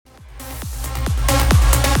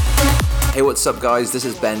Hey, what's up guys? This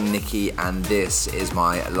is Ben, Nicky, and this is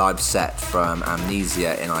my live set from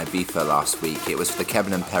Amnesia in Ibiza last week. It was for the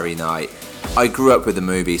Kevin and Perry night. I grew up with the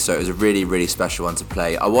movie, so it was a really, really special one to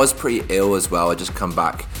play. I was pretty ill as well. I just come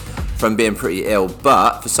back from being pretty ill,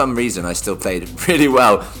 but for some reason I still played really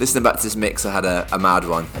well. Listening back to this mix, I had a mad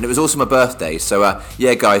one, and it was also my birthday, so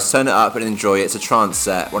yeah guys, turn it up and enjoy it. It's a trance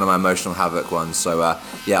set, one of my Emotional Havoc ones, so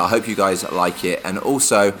yeah, I hope you guys like it. And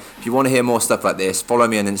also, if you want to hear more stuff like this, follow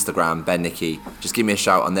me on Instagram, Ben Nicky. Just give me a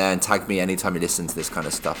shout on there and tag me anytime you listen to this kind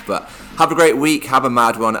of stuff. But have a great week, have a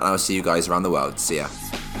mad one, and I'll see you guys around the world. See ya.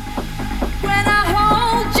 When I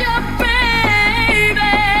hold you, baby,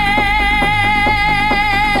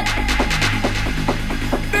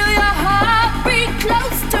 feel your heartbeat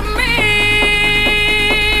close to me.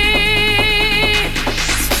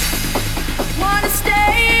 Wanna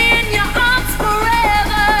stay in your arms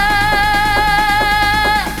forever.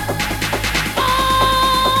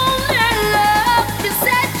 Only love can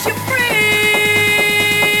set you free.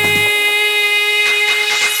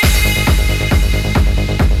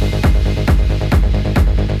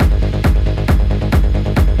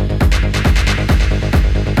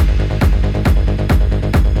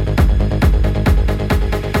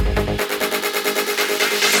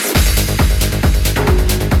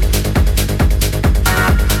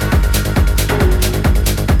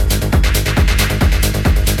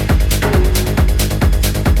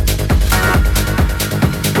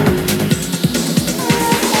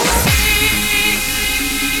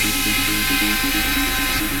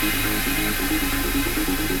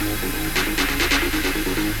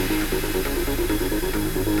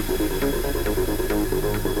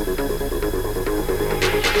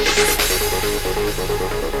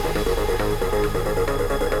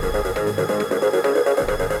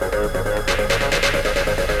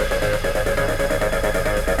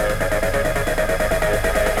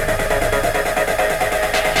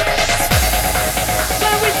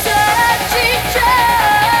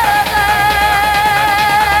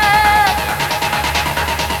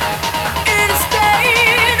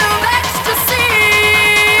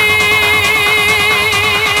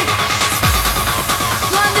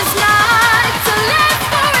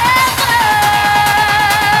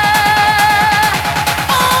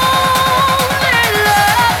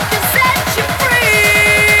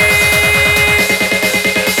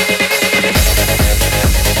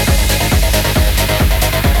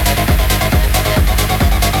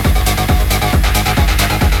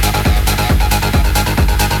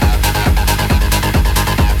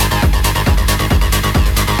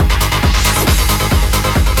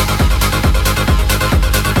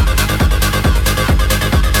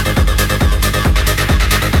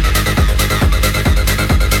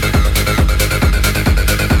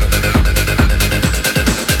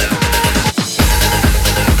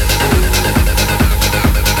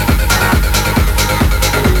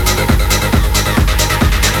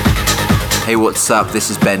 Hey, what's up? This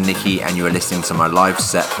is Ben Nicky, and you are listening to my live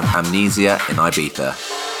set from Amnesia in Ibiza.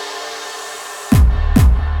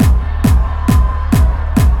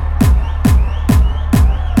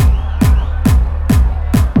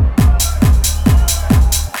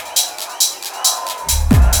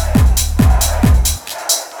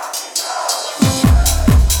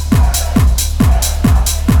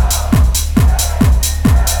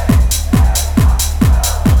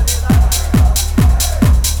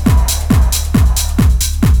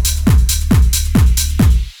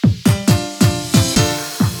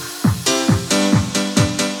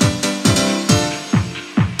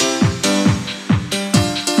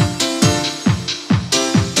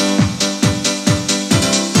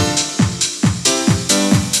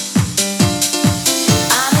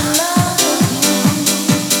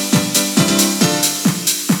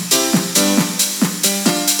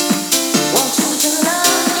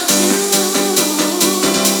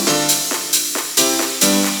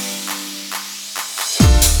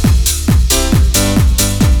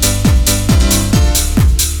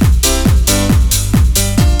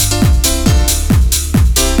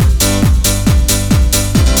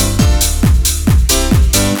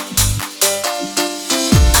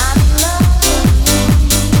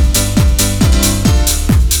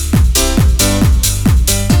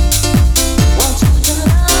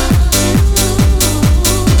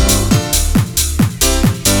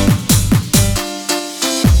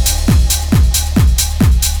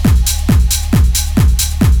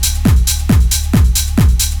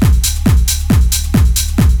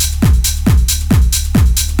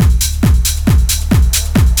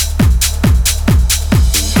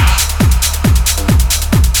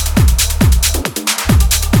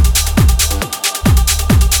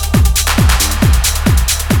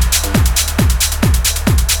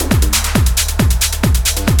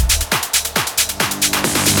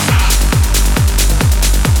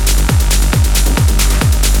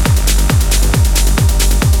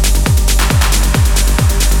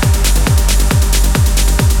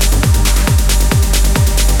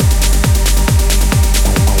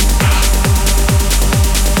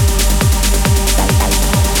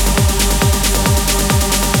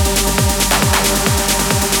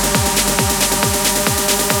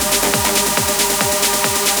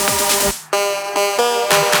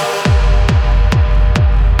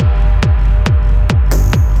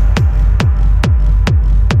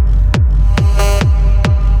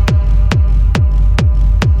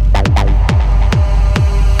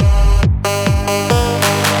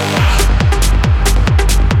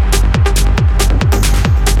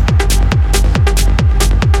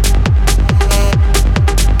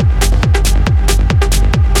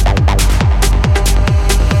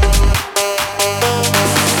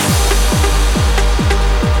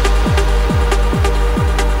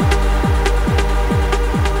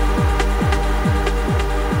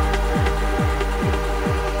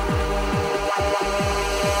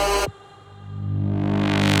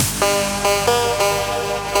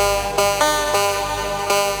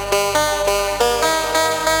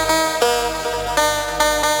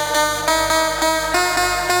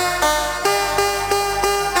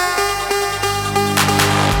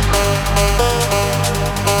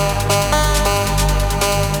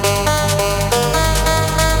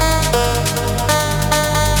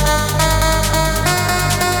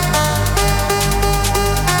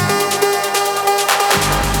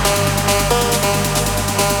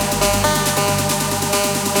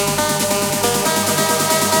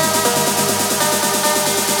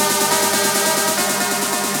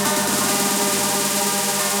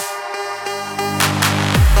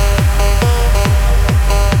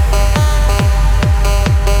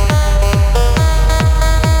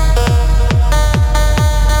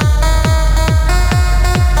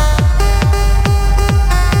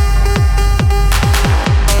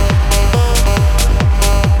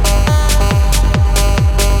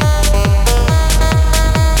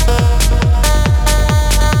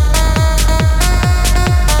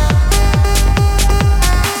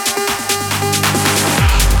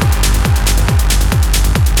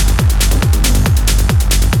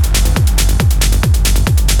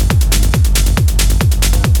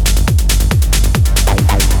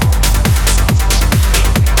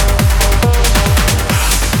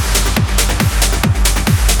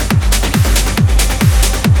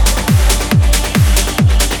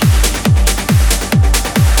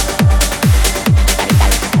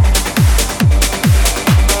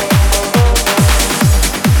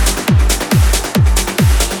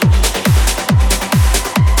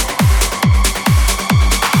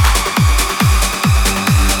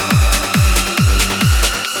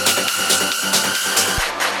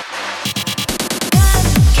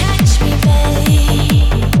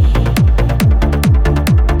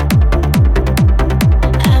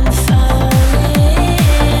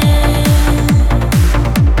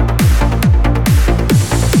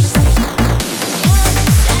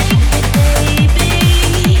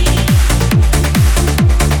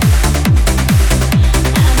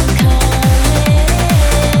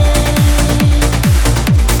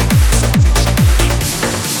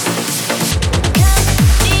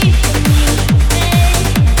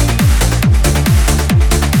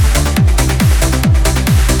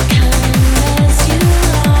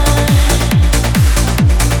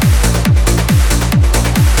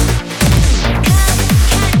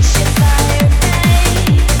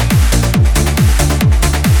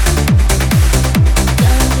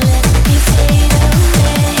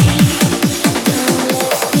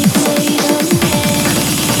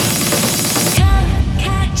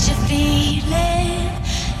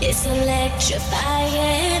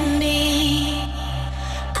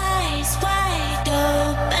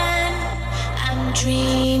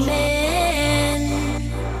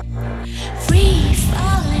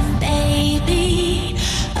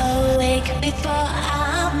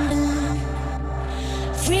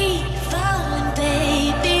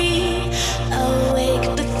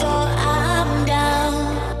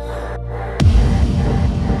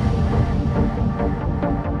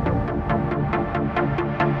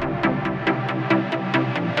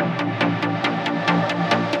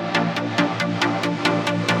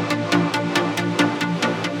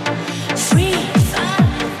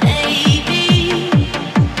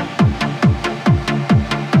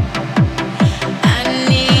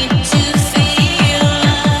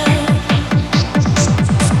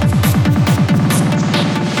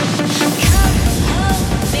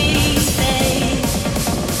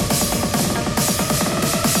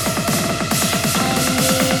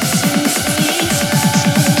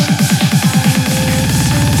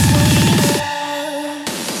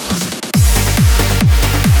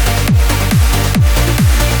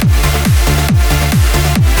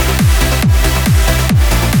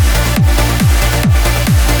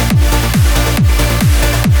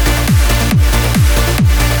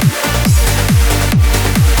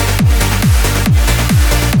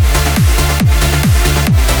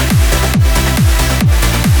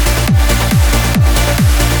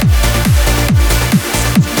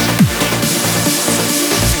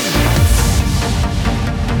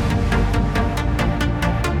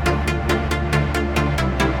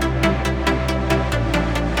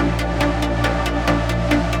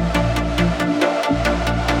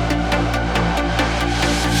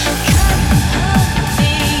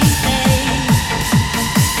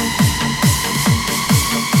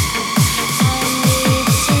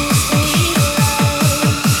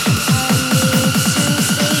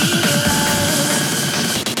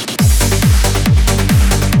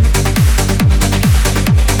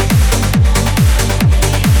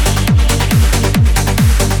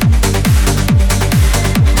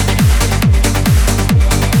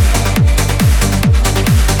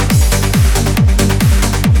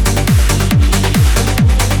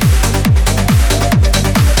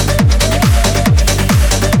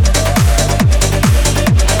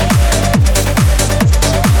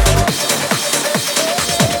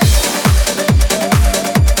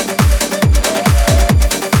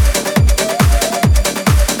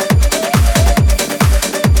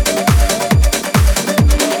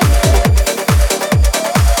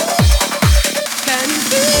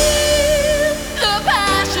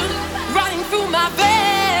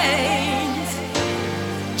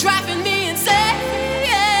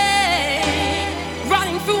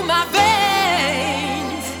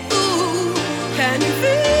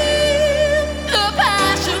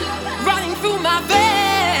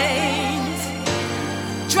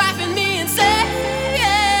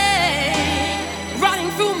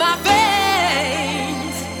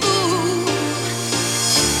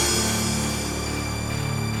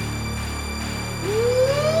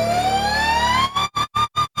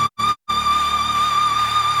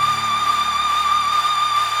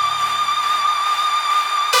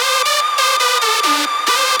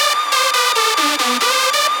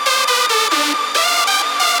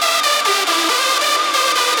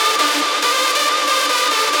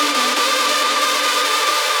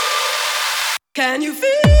 Can you feel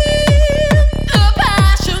the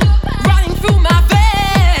passion running through my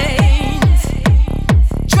veins,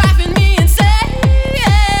 driving me insane,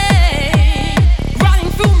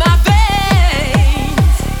 running through my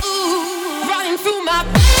veins, ooh, running through my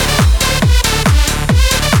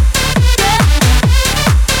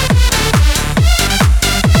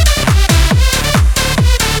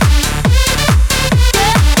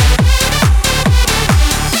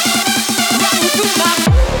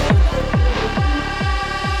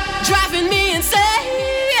driving me insane.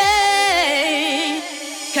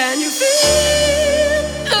 Can you feel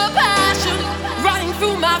the passion running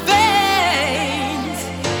through my veins,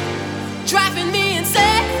 driving me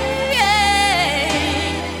insane,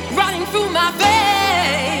 running through my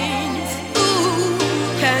veins, ooh.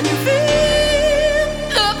 Can you feel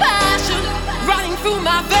the passion running through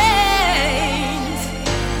my veins,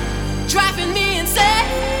 driving me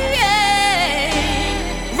insane,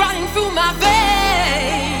 running through my veins.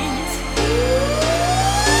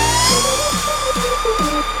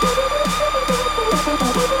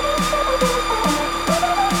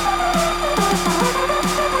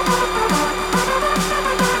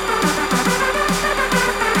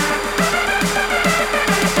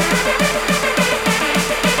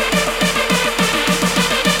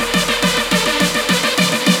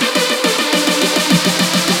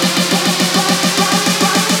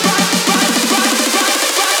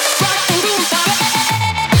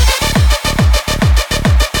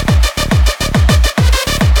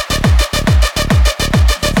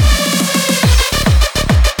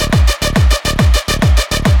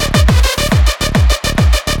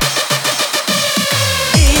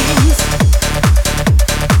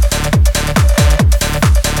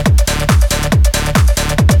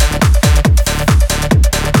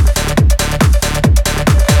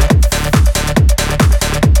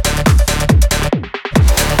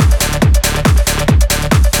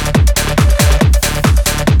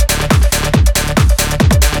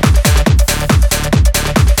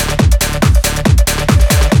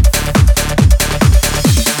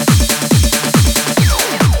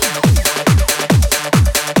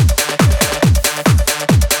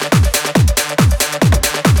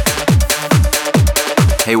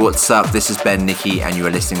 what's up? This is Ben Nicky, and you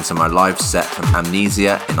are listening to my live set from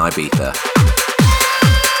Amnesia in Ibiza.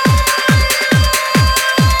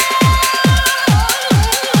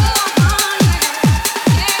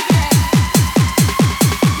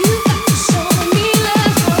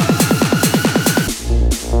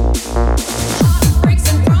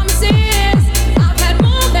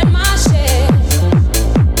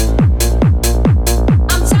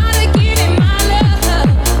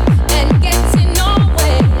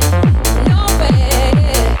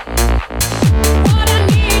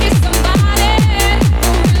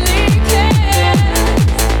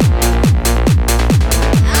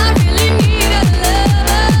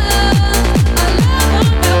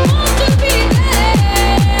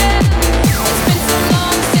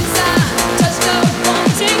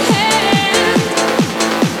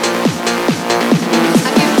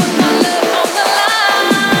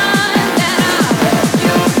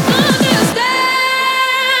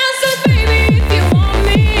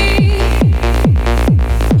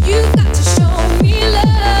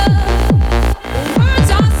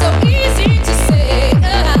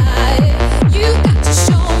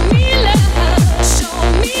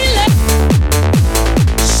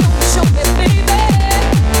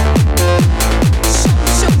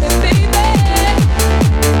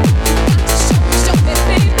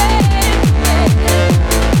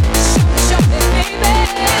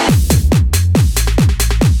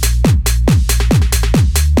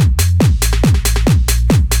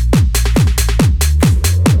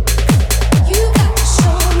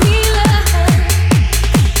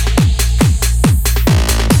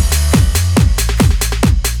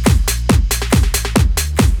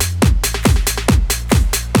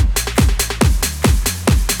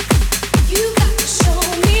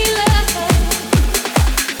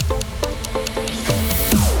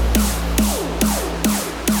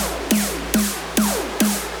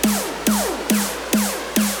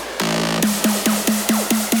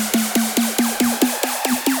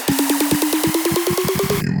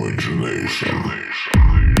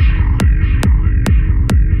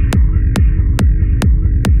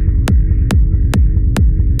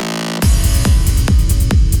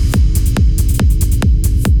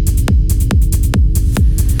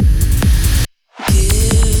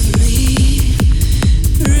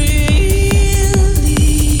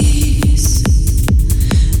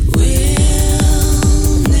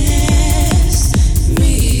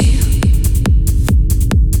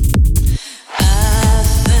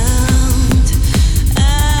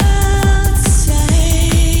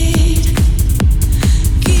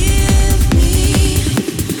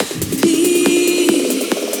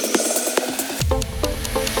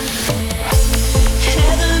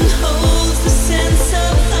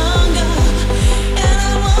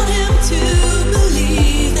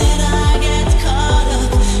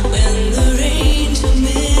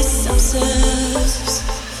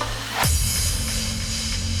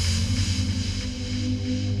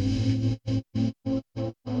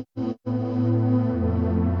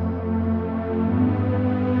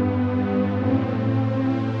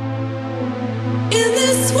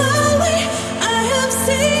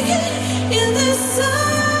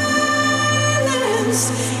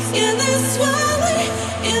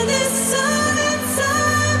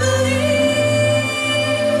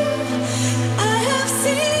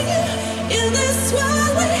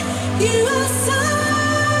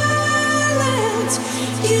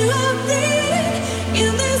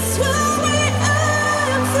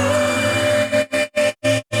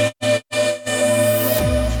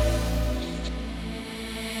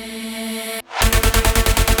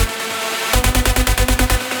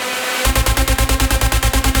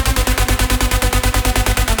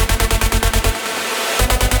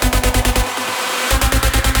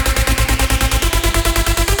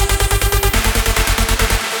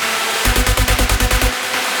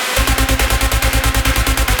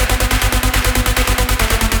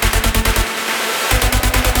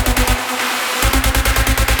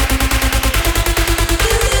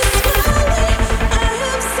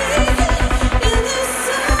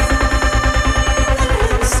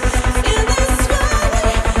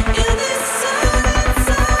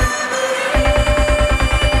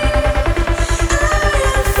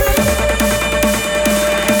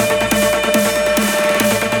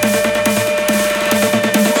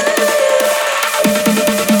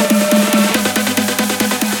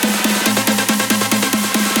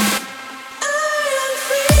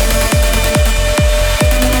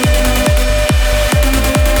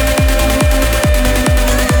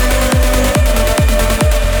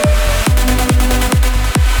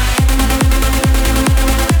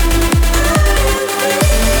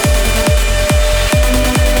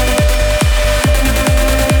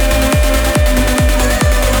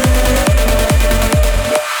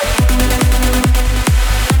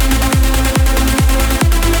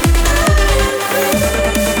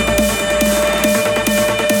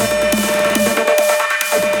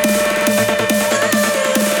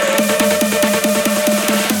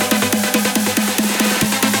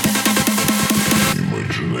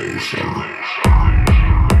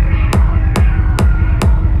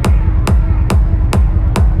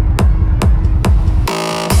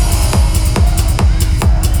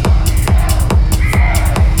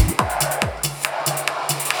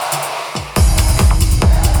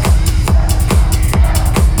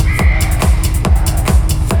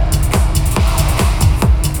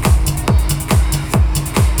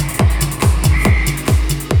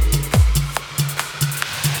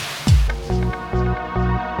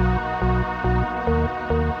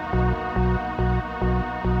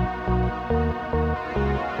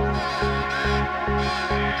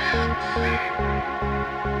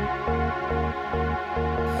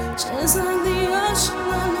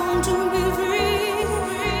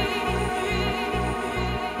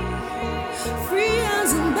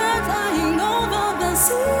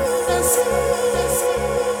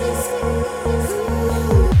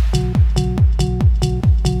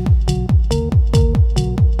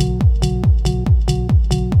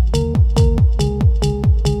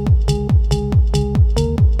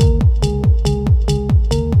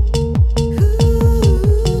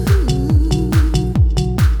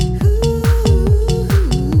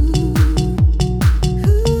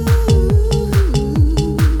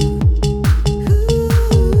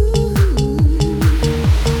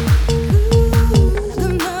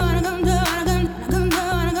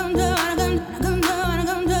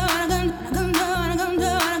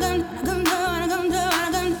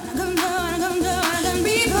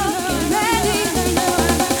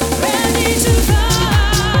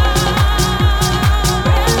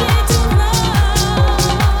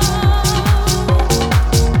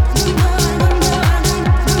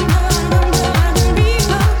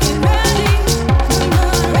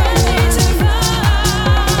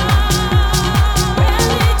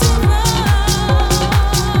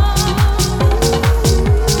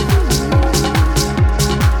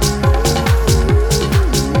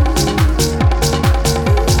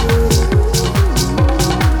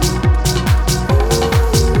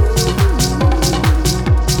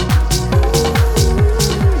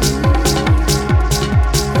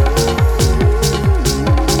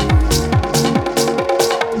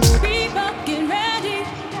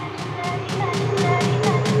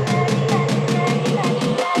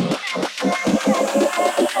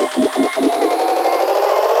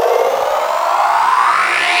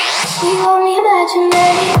 We only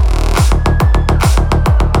imaginary.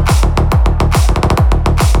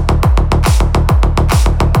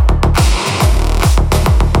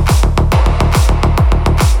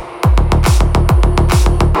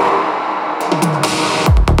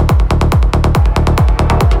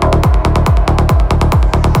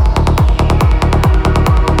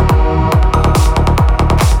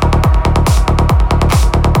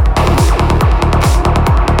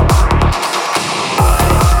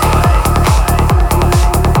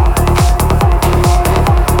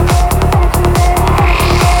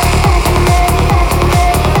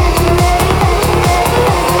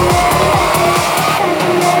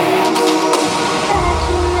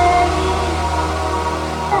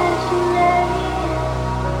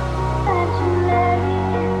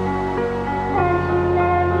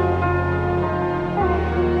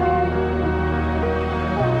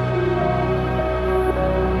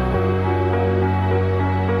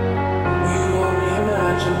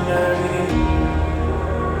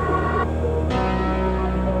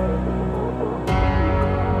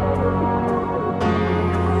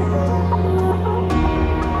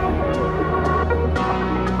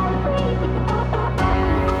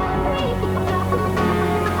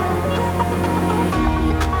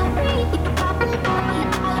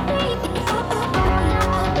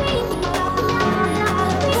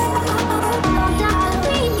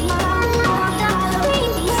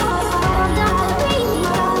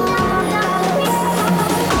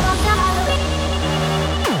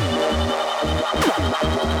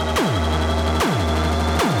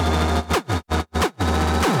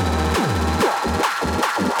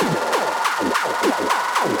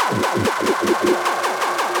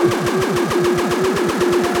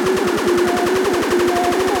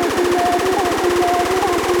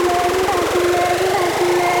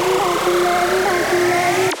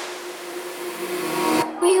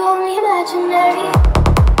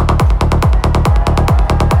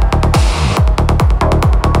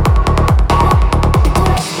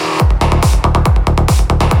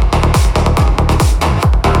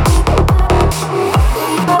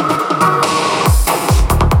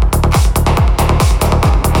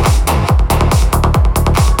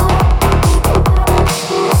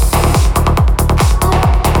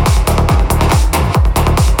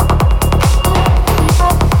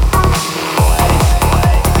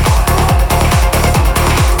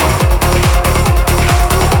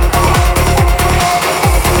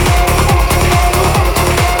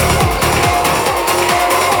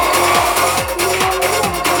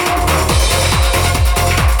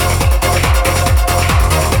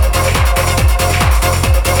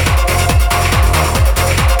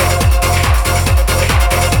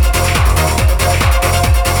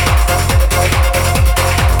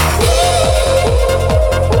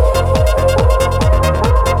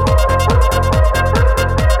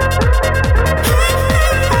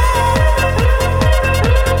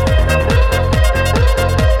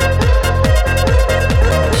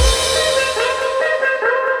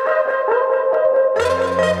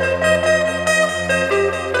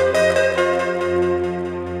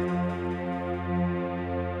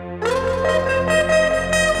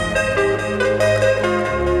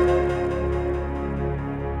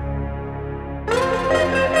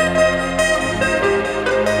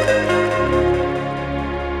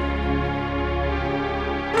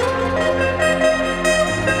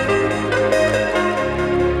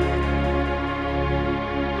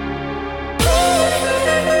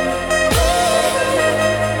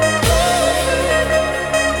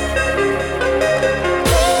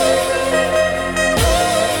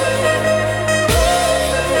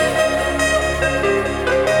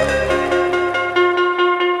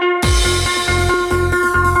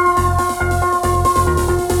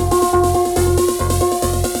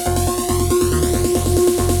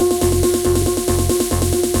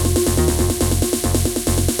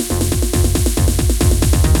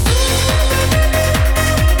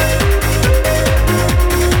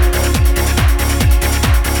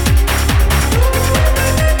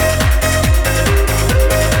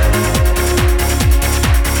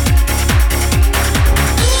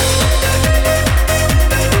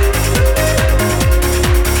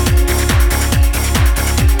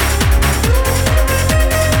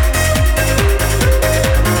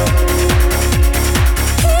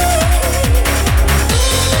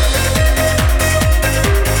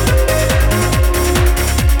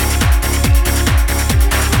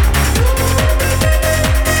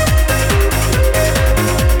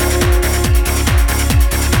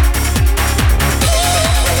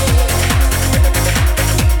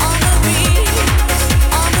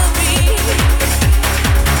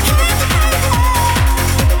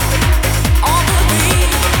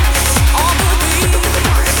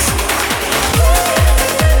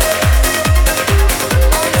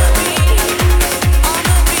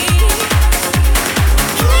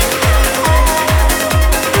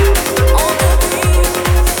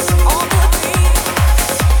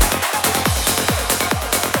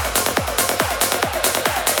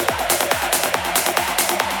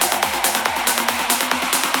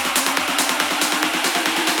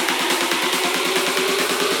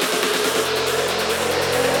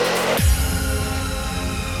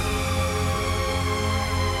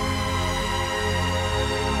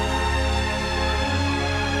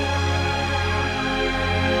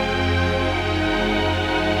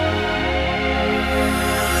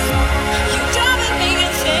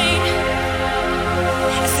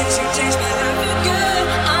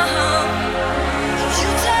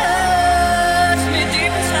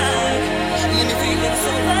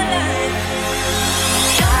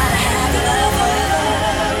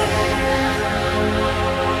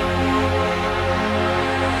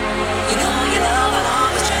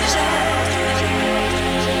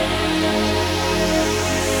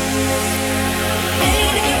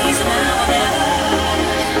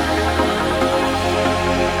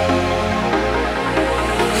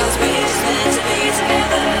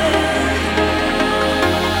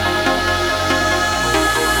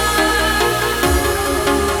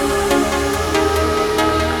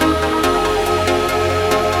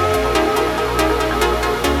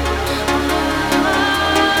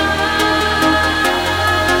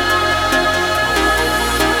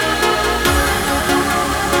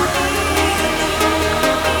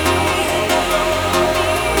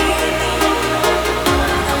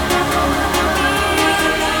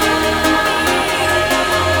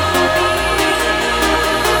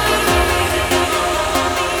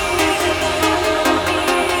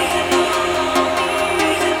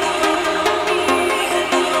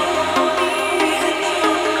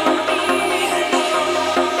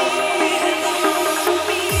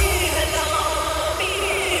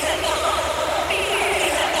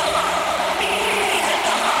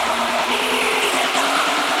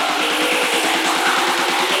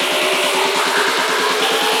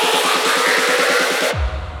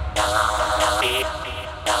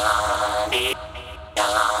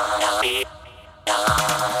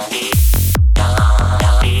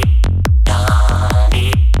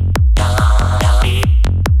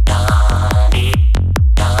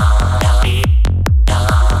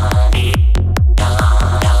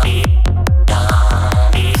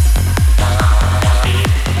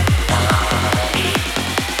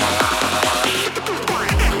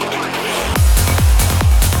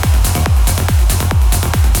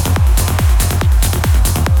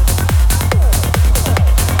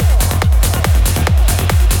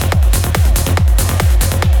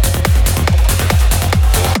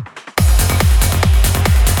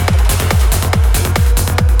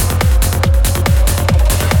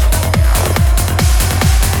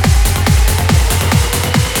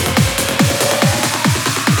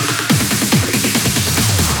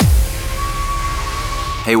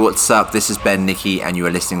 Hey, what's up? This is Ben Nicky, and you are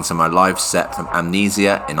listening to my live set from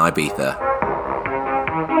Amnesia in Ibiza.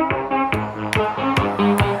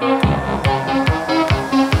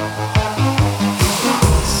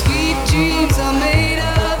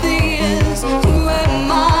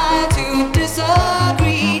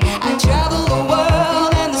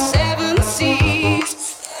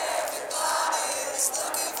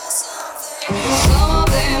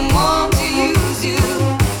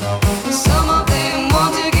 Some of them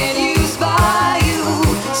want to get used by you.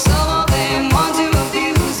 Some of them want to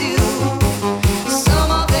abuse you.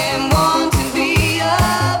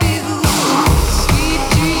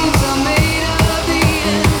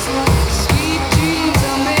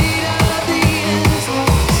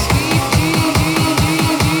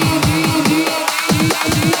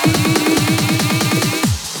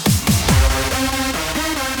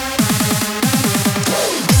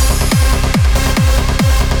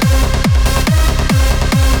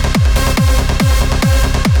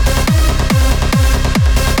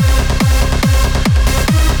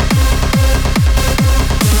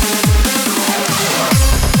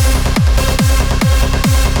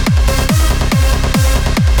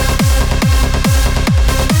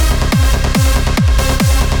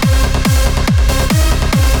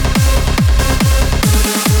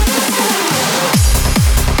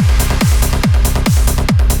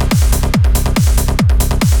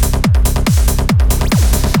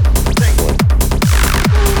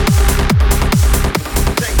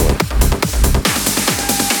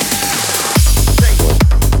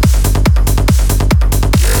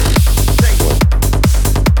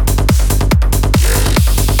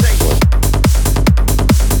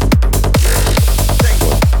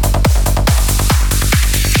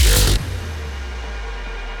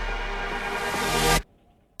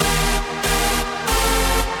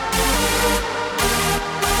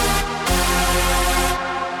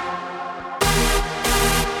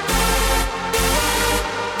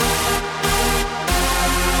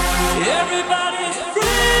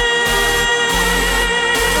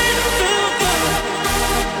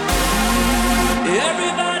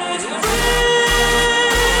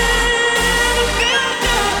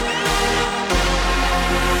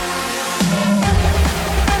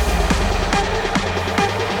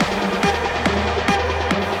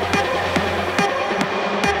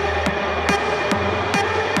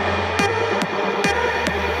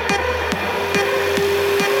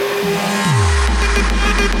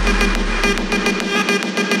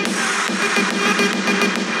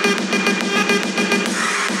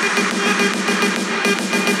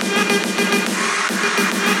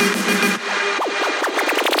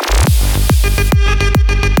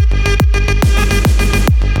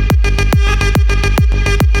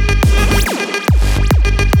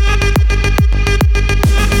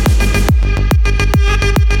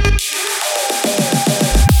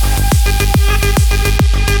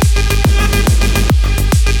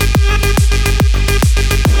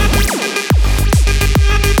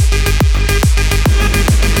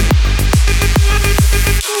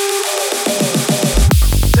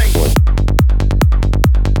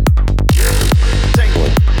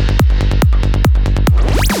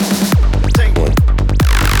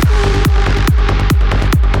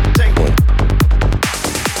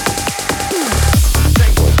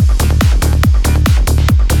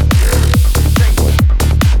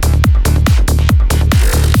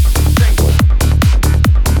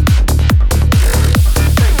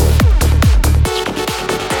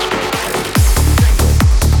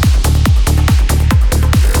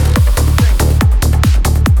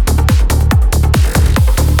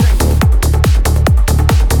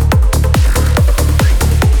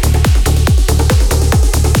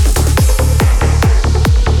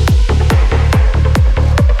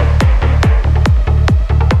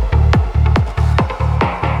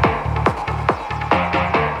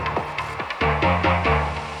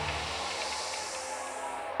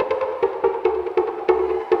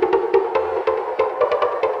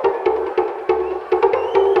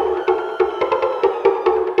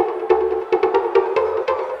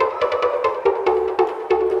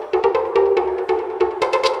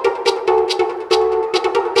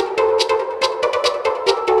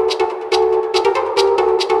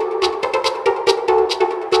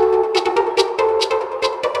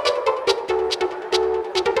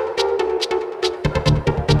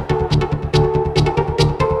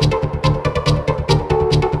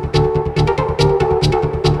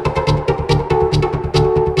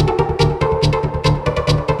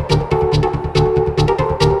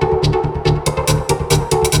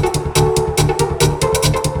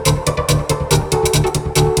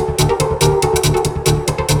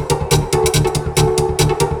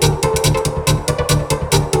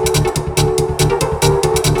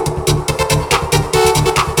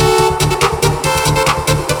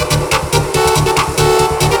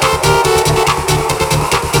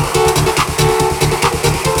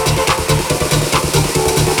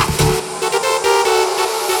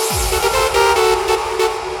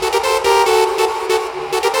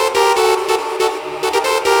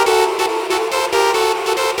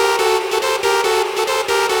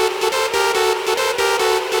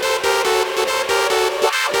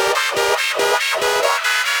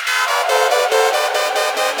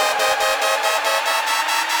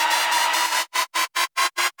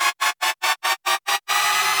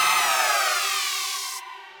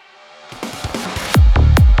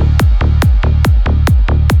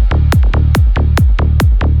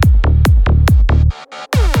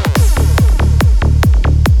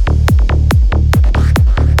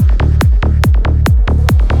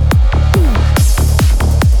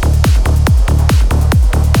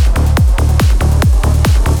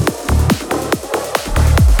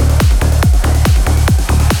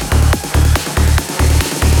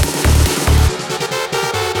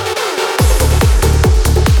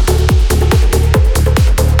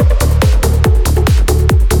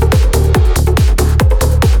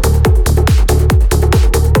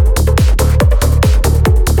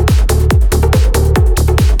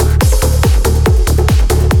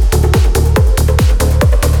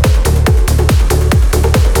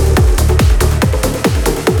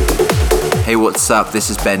 what's up? This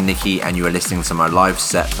is Ben Nicky, and you are listening to my live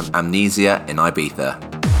set from Amnesia in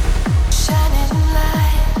Ibiza.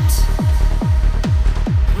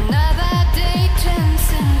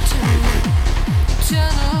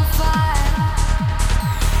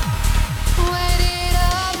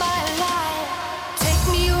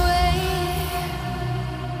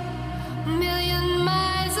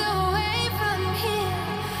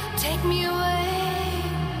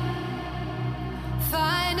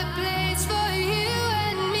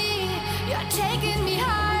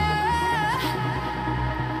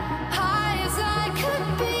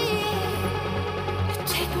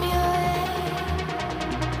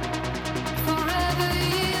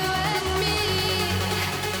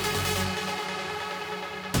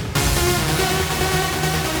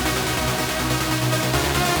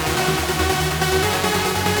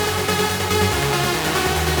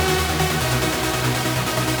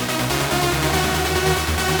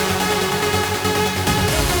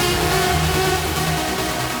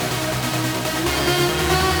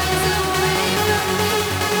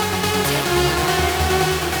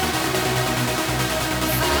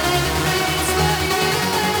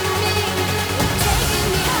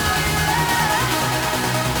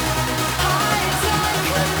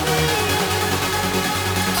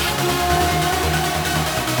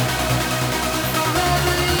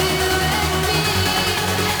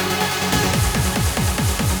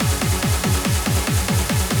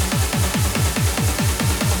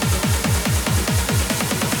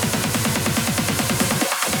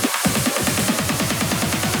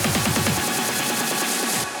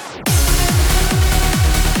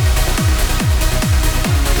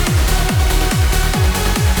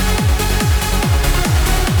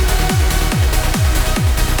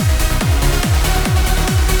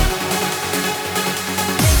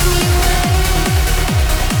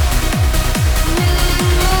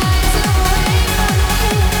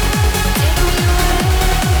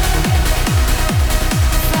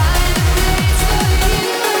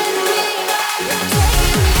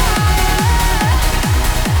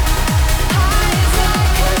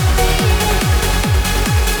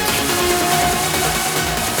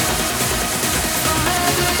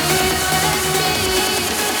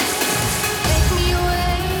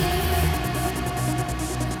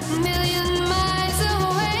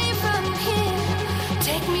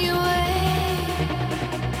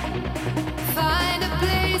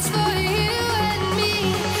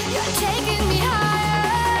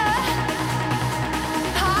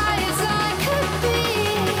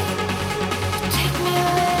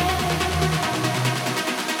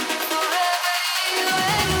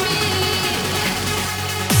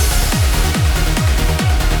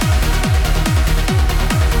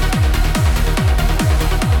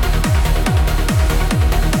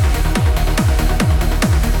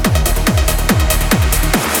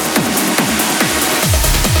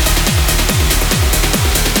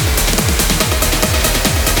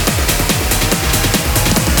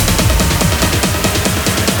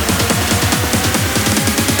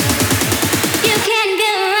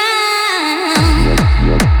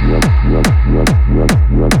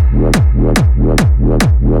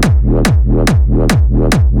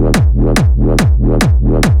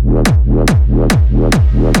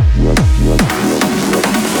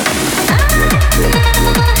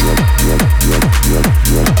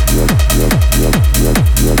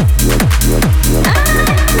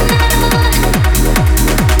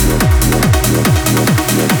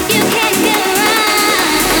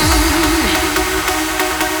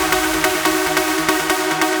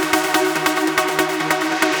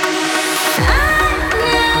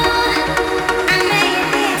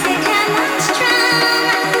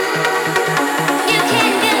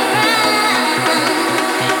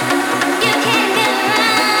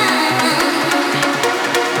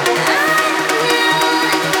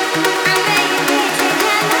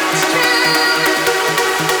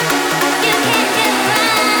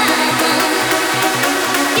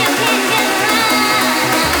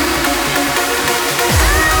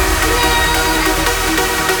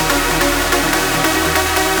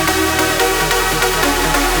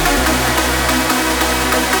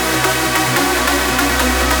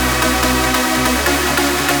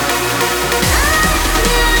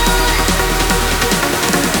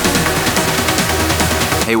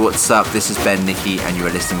 Hey, what's up? This is Ben Nicky, and you are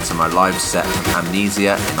listening to my live set from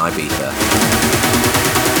Amnesia in Ibiza.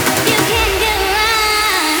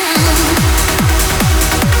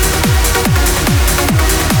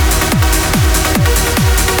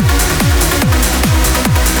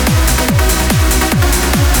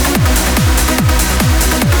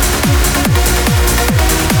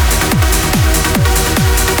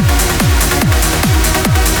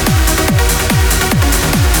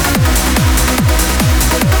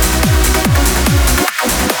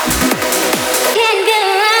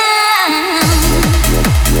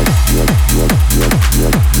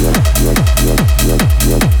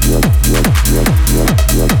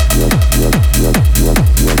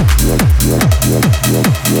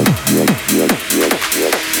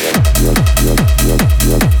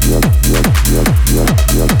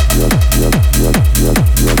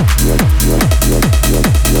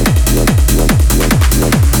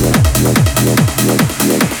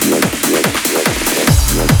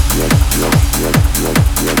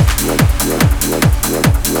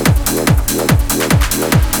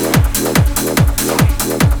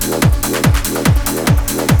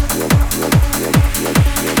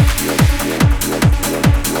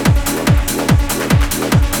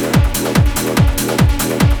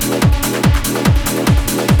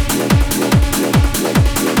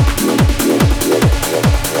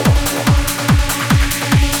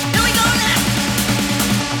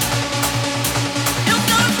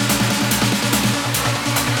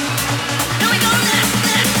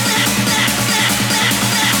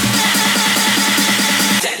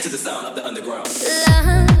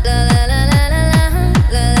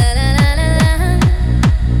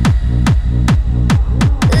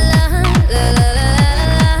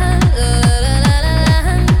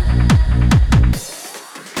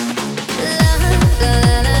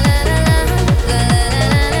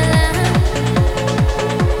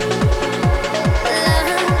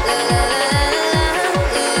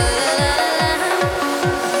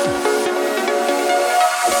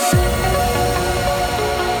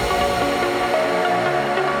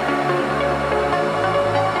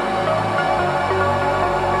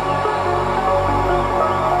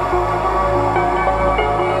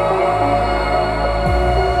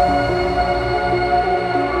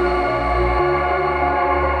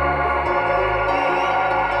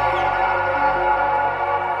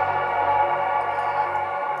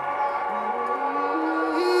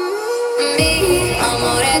 Me,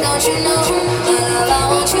 amore, don't you know? My love, I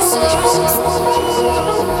want you so.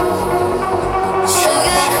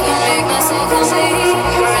 Sugar, you make my soul complete.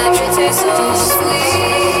 Your rapture tastes so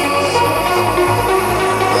sweet.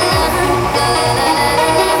 La la la la la la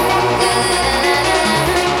la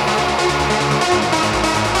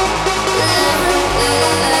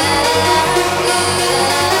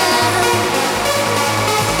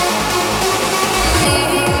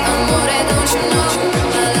amore, don't you know?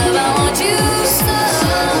 My love, I want you so.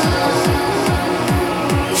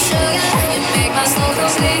 Sugar, you make my soul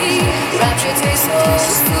complete. Rapture tastes so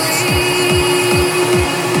sweet.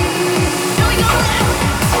 Here we go now.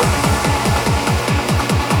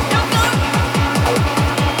 Here we go.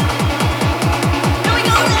 Here we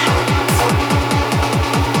go now.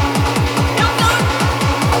 Here we go.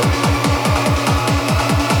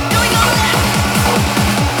 Here we go now.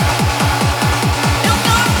 Here we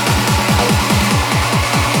go.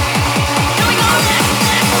 Here we go now.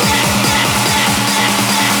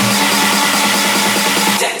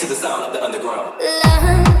 Jack to the sound of the underground. La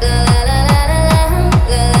la la la la la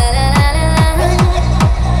la la la la.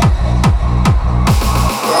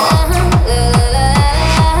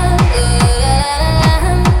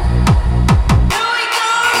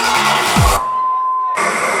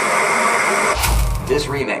 This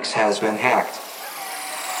remix has been hacked.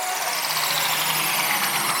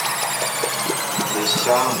 The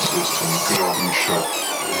sound system cannot be shut.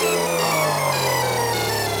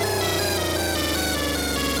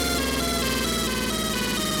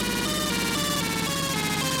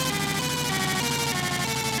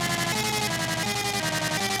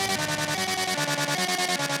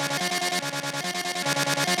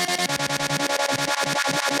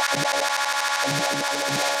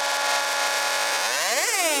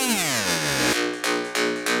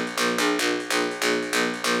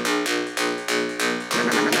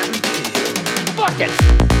 Fuck it!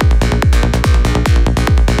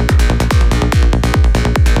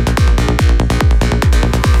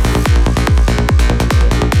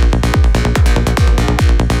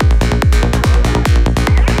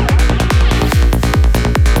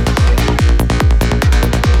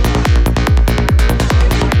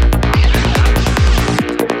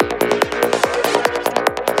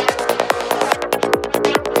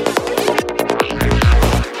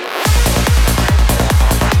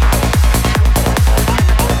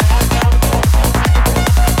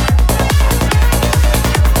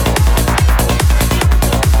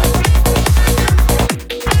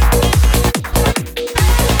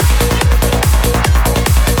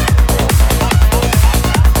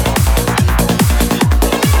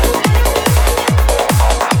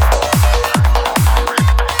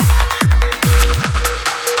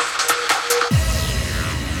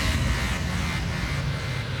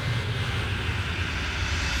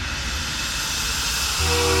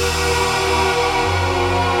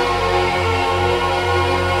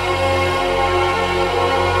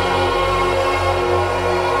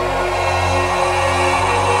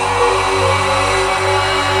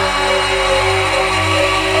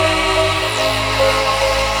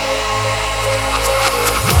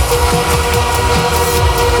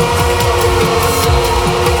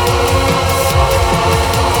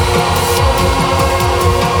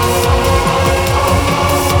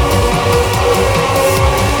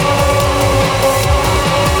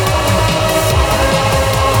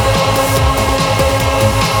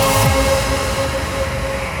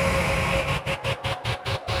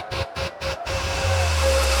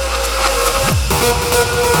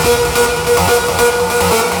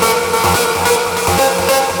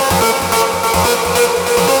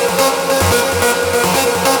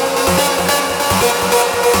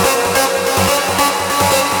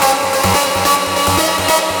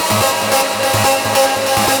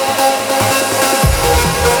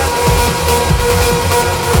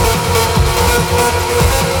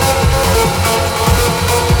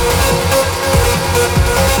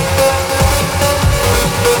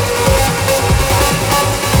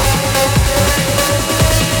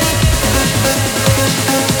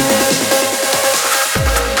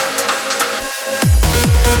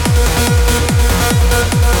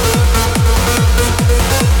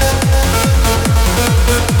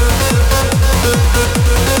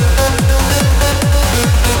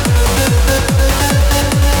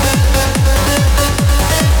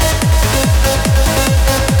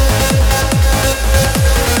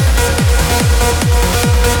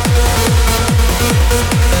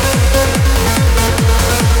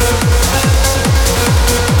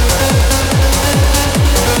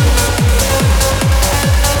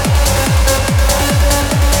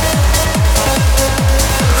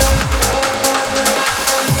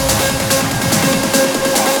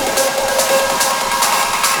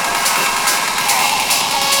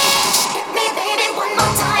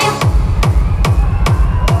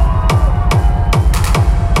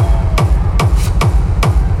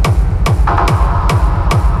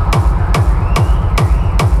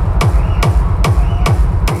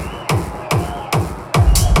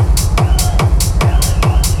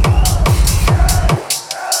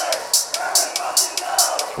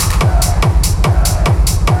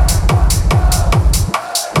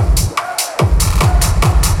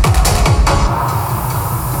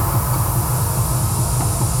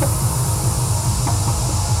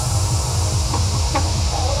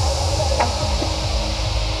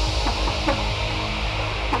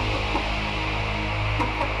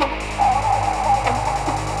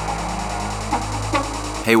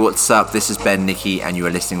 Hey, what's up? This is Ben Nicky, and you are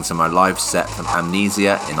listening to my live set from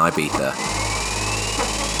Amnesia in Ibiza.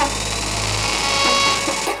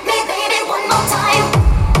 Baby, one more time.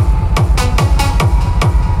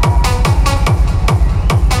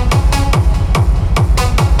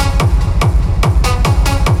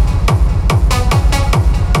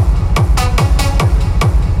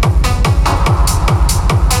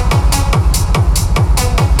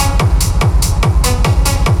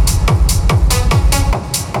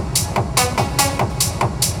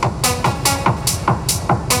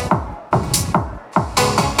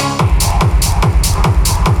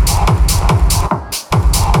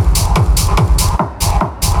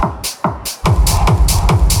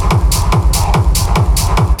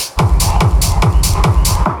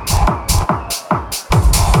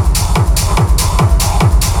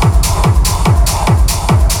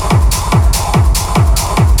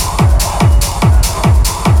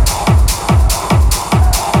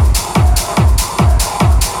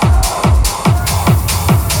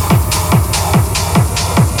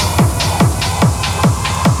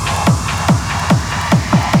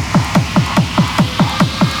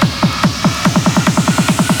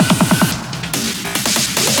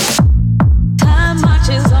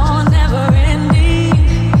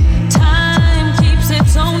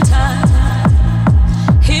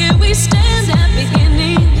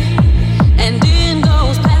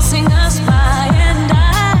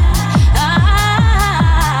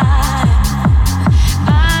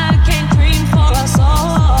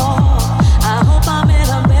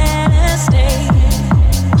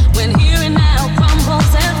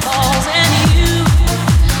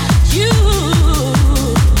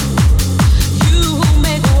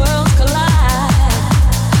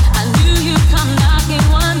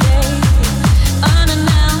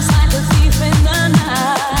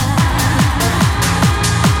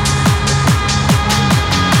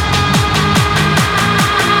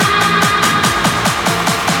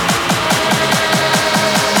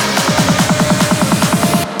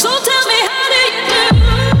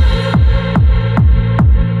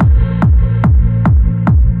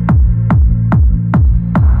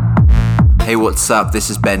 Hey, what's up? This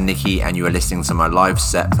is Ben Nicky, and you are listening to my live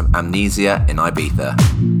set from Amnesia in Ibiza.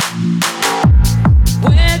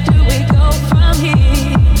 Where do we go from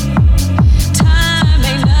here? Time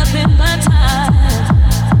ain't nothing but time.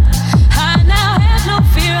 I now have no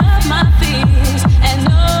fear of my fears, and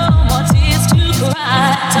no more tears to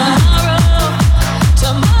cry.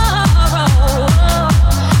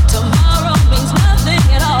 Tomorrow means nothing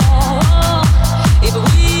at all if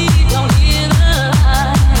we don't hear the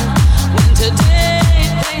line. When today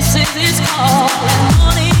faces its call, and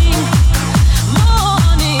morning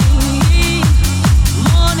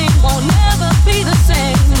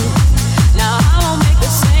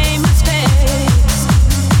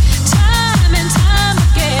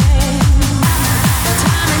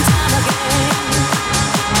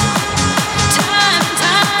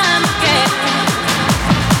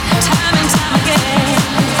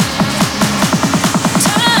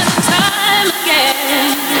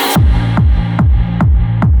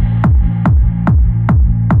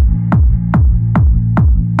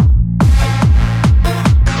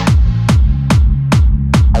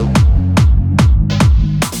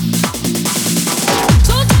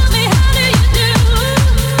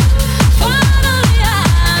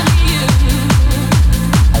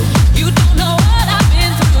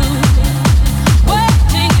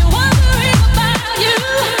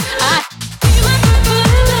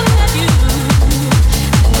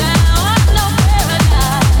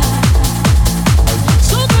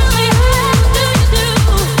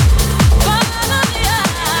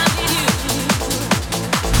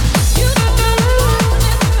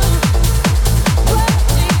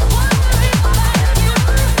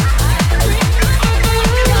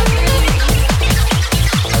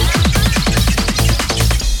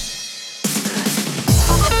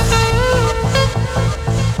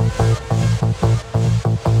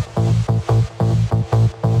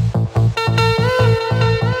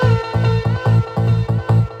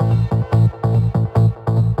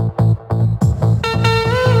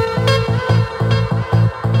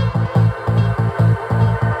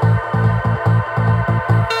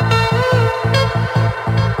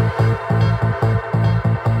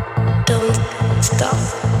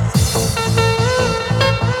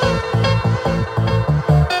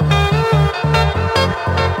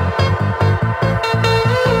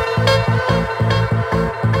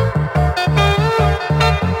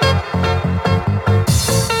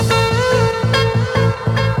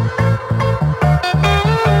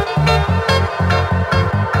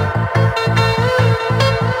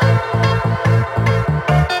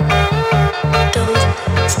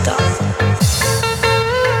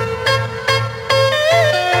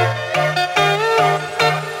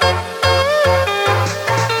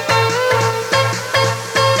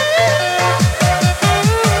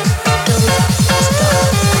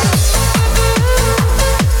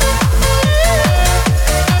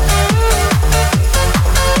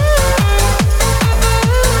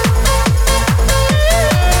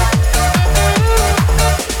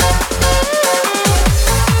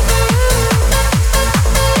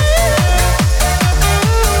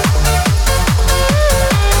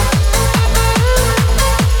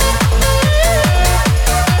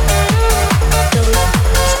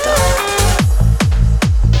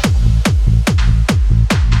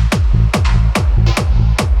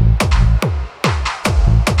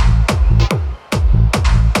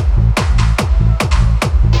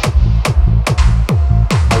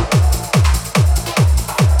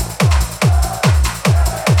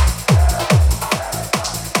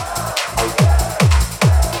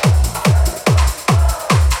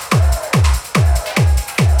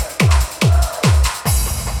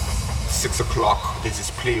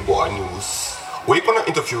Playboy News. We're gonna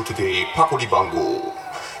interview today Paco Libango.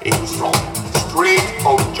 He's from straight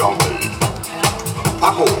out jungle.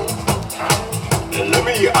 Paco, let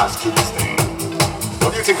me ask you this thing.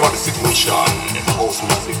 What do you think about the situation in house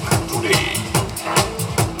music today?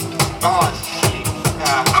 Shit.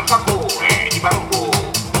 I'm Paco Libango.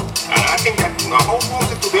 And I think that house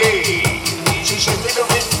music today, she's a little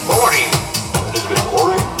bit boring. A little bit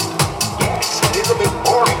boring? Yes, a little bit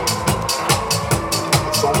boring.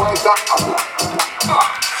 So why is that, Paco?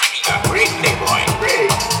 Great playboy,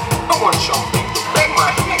 great. I want something to bang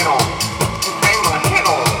my head on. Bang my head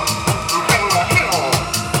on. Bang my head on.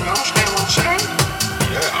 You understand what I'm saying?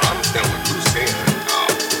 Yeah, I understand what you're saying.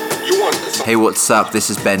 You want this? Hey, what's up?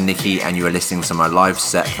 This is Ben Nicky, and you are listening to my live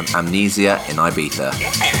set from Amnesia in Ibiza.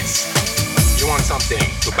 Yes. You want something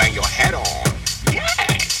to bang your head on?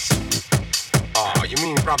 Yes. Oh, you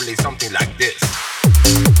mean probably something like this.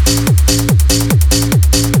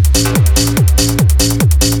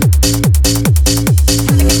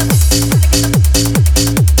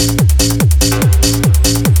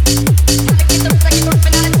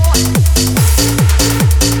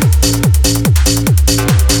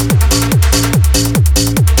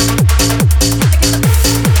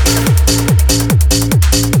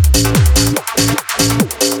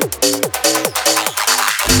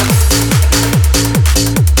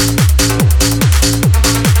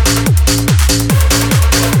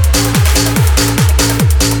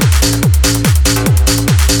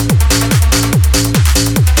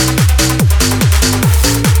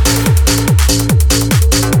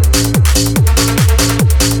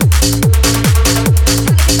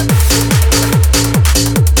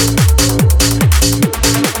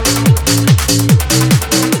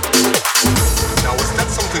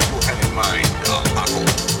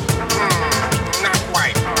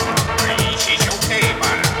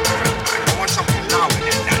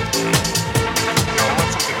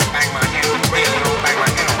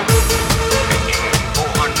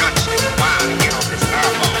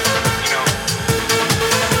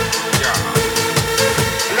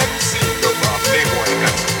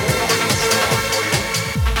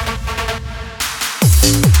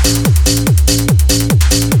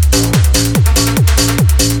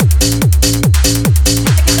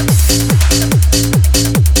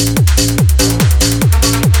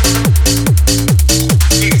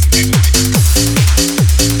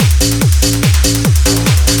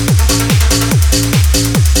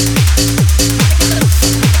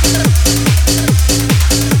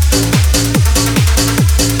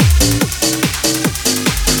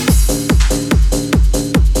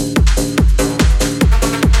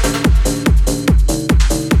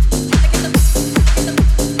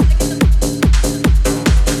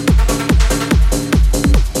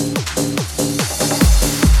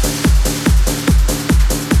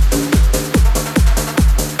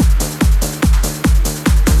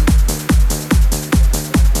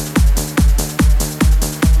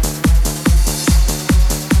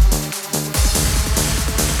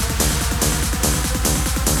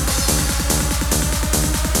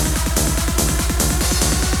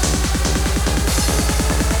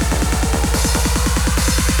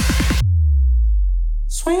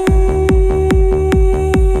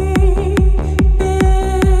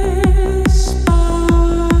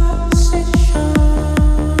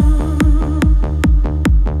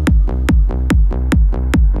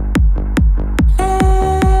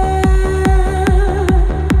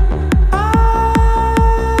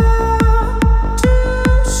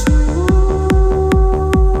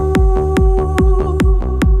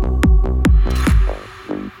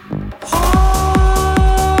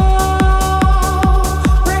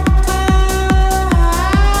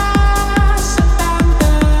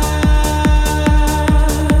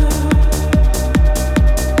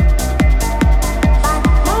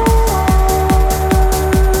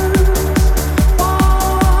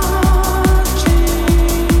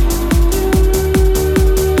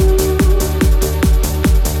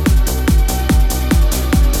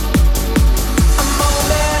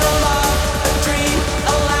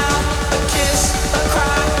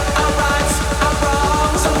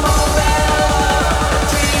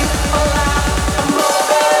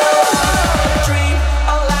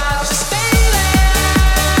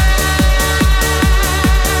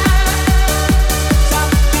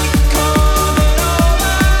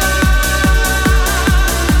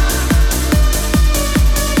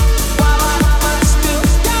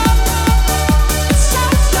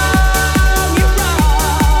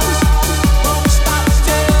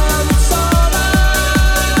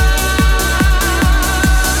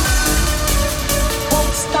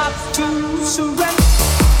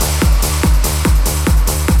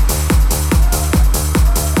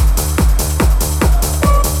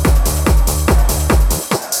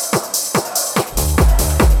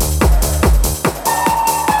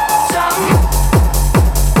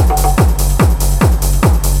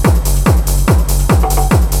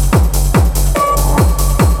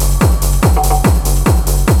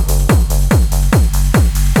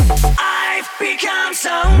 become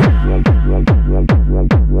sound.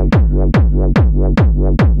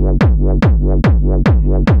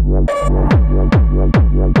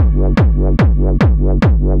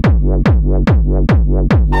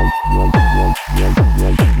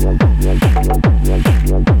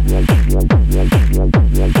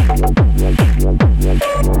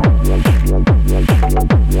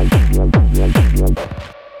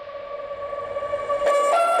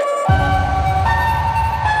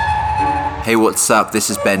 Hey, what's up? This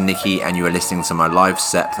is Ben Nicky, and you are listening to my live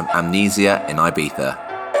set from Amnesia in Ibiza.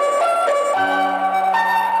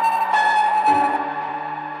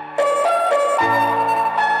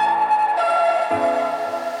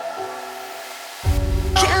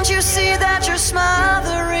 Can't you see that you're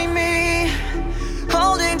smothering me?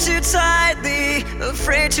 Holding too tightly,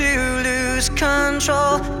 afraid to lose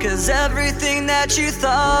control. 'Cause everything that you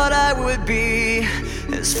thought I would be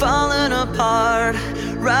is falling apart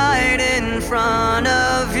right in front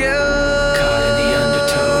of you. Caught in the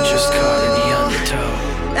undertow, just caught in the undertow.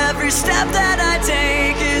 Every step that I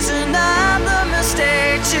take is another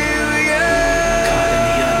mistake to you. Caught in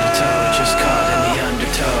the undertow, just caught in the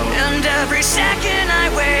undertow. And every second I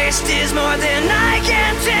waste is more than I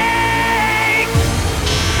can take.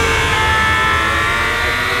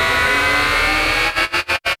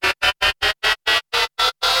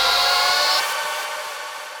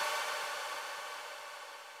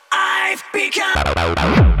 I've become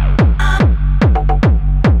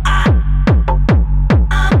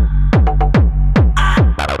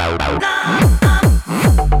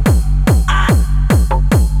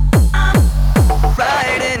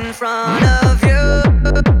right in front of you.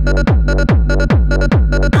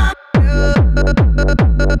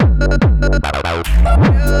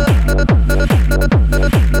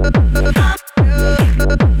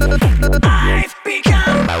 I've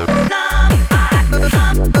become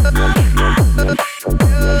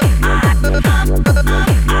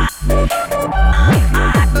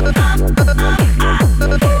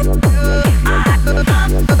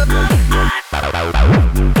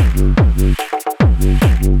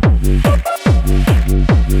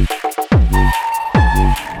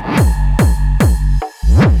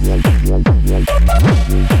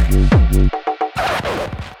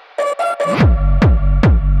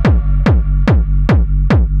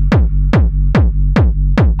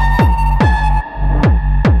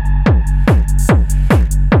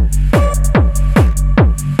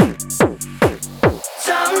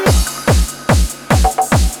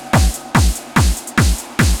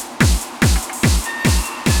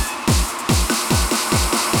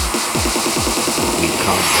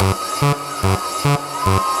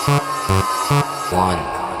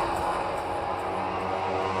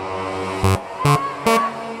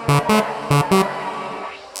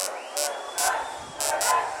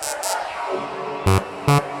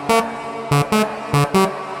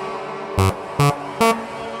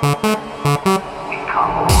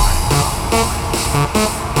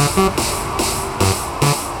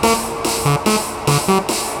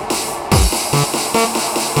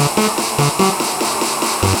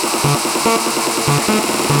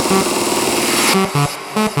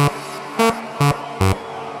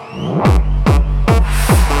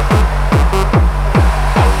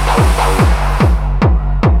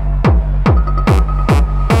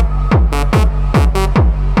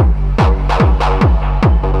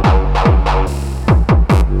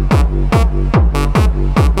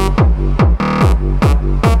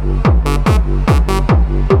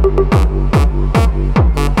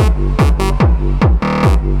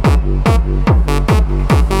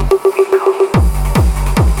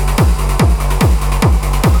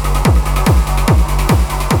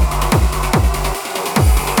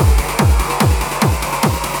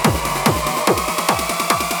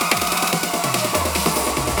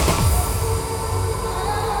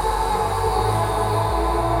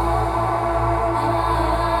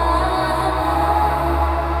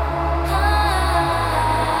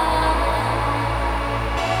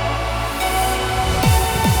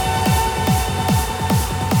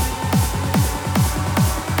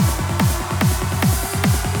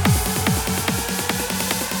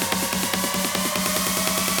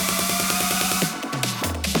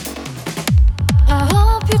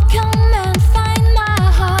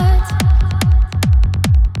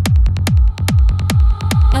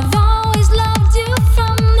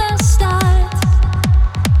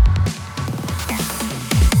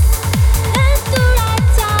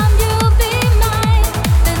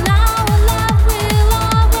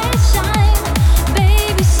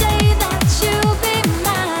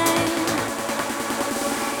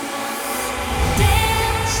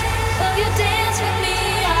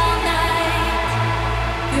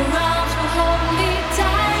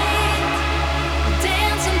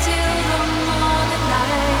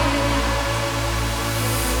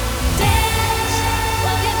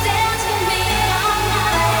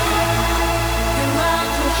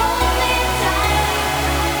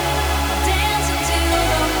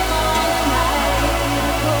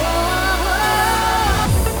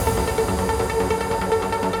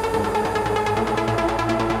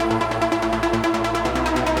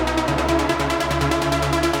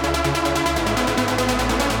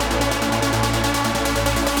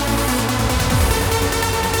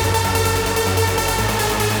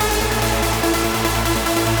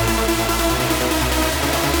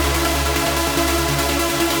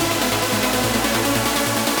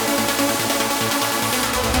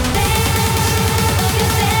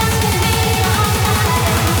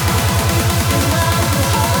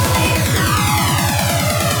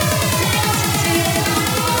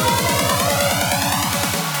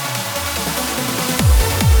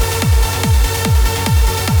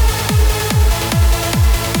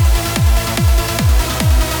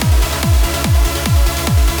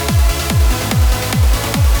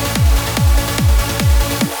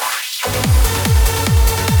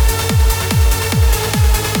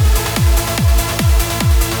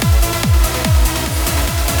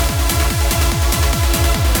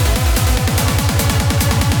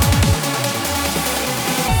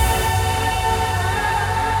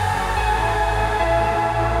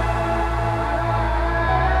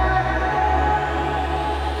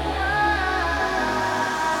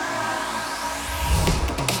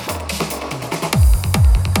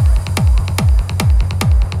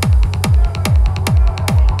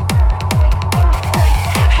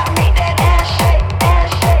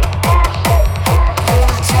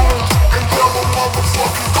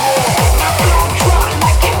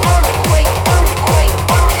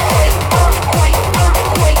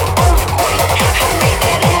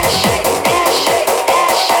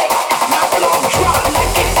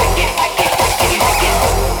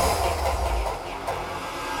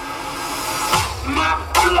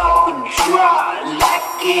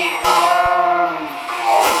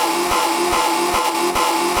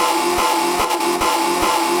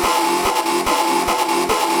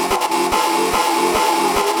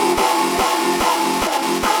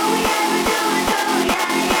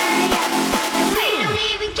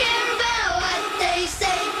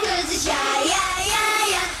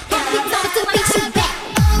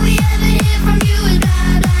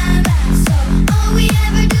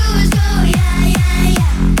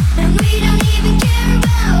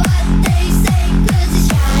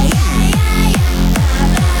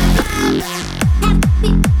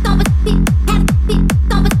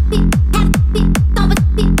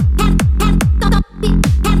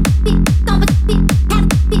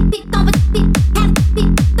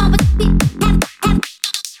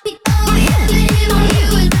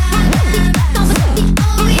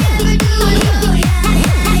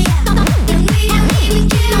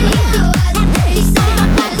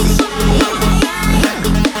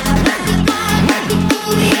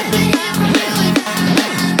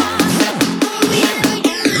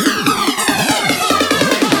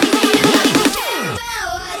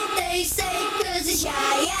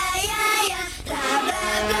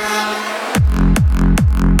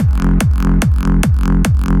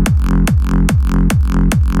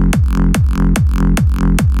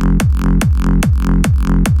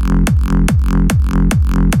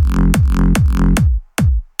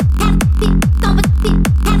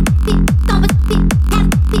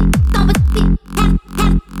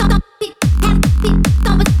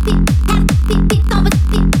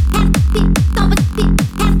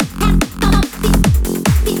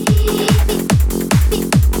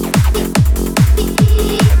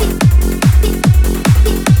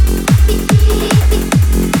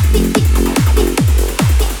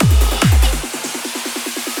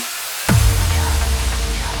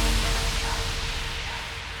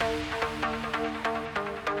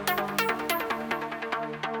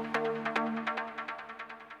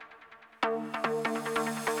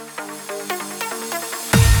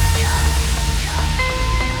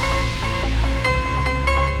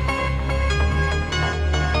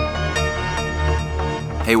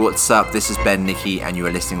Hey, what's up? This is Ben Nicky, and you are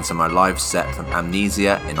listening to my live set from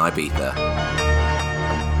Amnesia in Ibiza.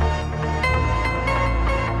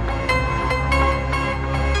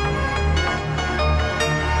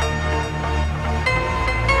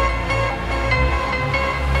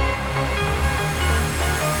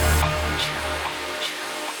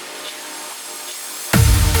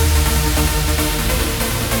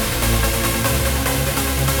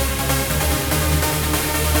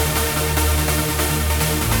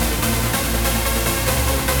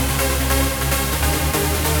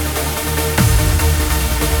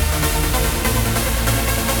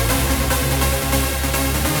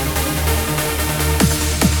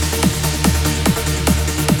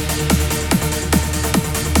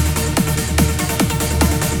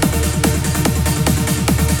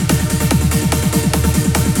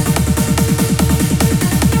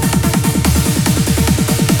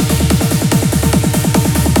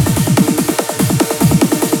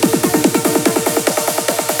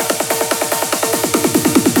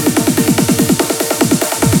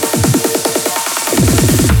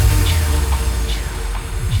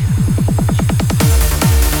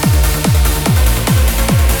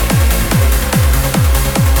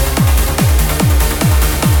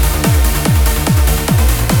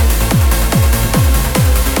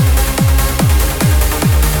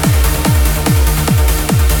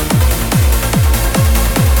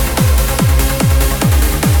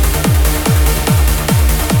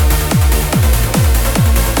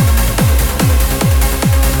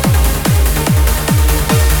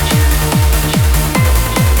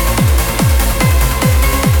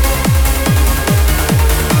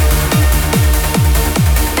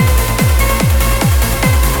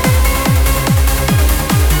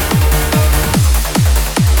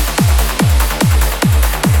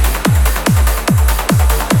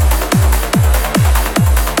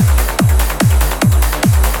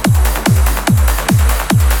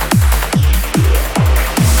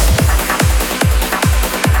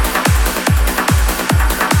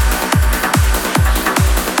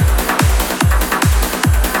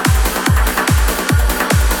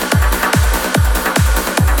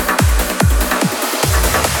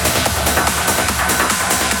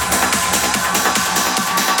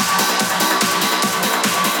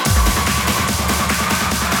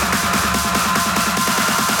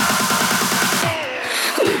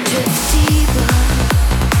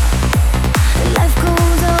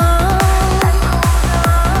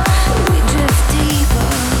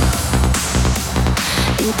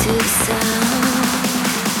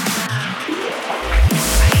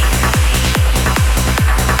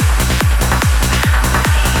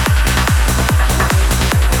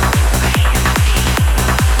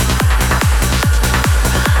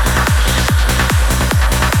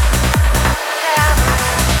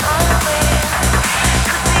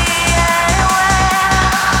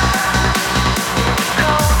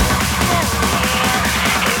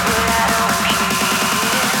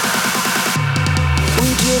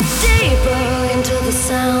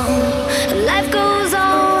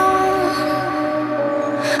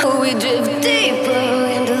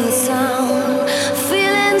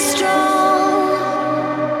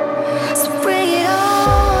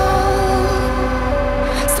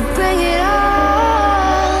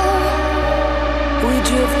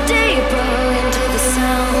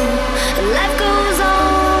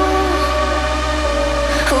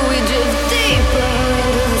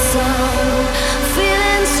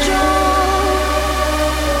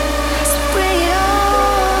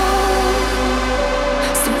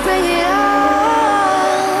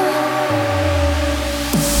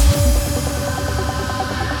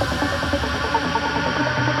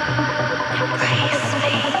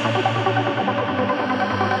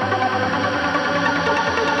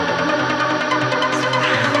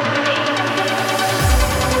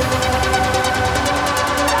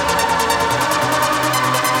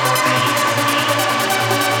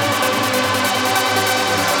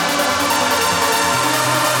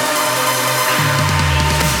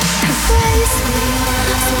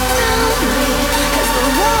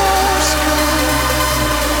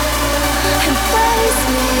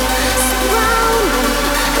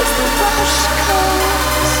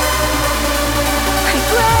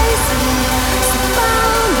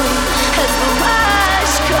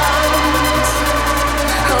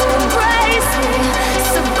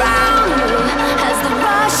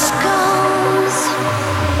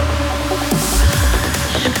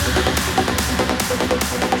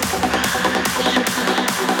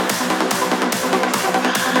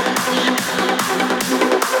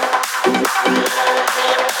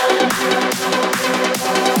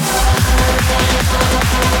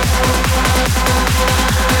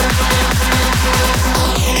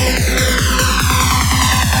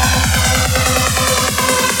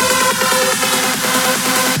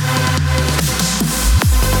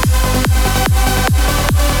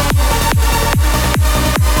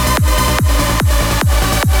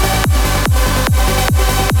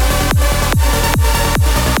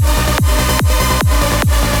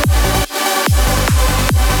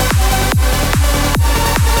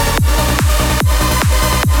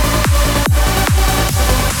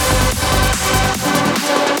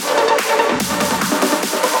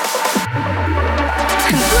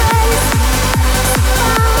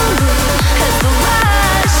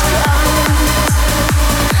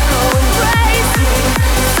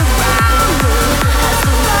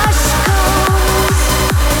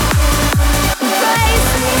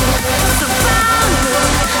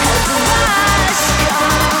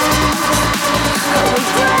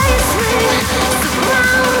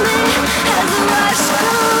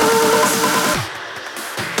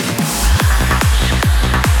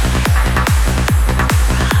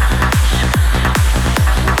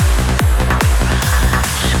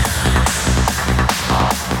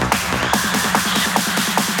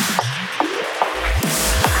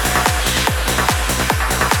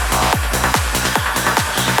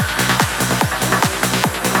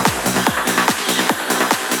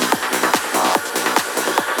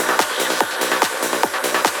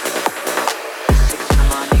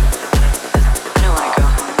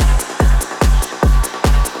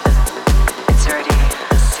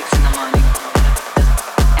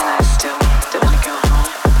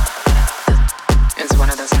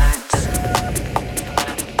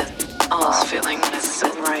 was feeling so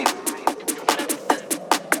right.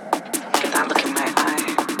 Get that look in my eye.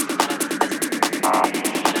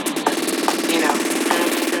 You know.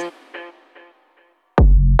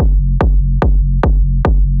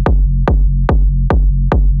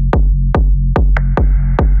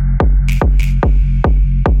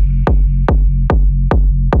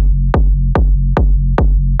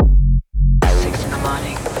 6 in the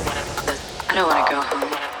morning. I don't wanna go home.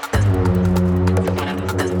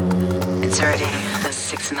 It's already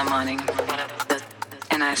 6 in the morning,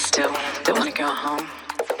 and I still don't wanna go home.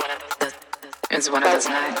 It's one of those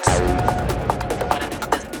nights.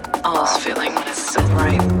 I was feeling so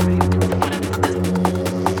right.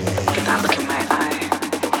 Get that look in my eye.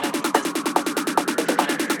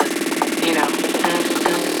 You know,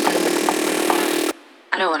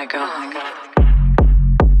 I don't wanna go home.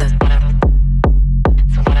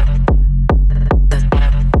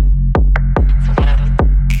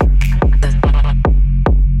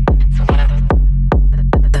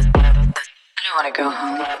 Go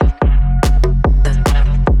home.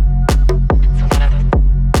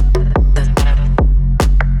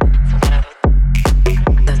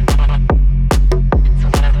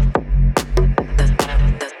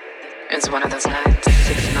 It's one of those nights,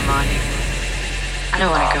 6 in the morning. I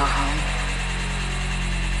don't wanna go home.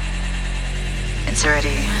 It's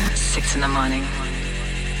already 6 in the morning,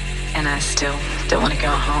 and I still don't wanna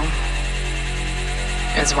go home.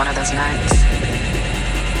 It's one of those nights.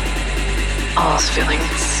 I was feeling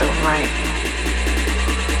so right.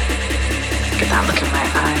 Get that look in my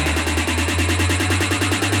eye.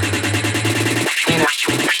 You know.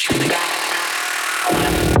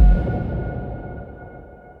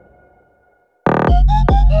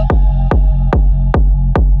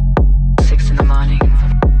 6 in the morning.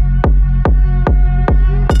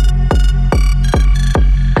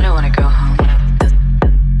 I don't wanna go home.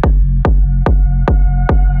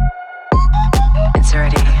 It's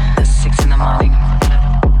already 6 in the morning.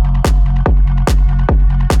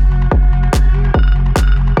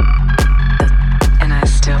 And I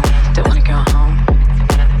still don't wanna go home.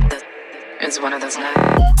 It's one of those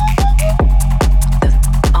nights.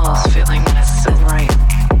 I was feeling so right.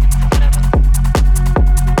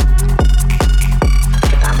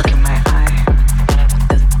 Get that look in my eye.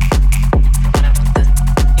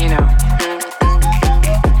 You know.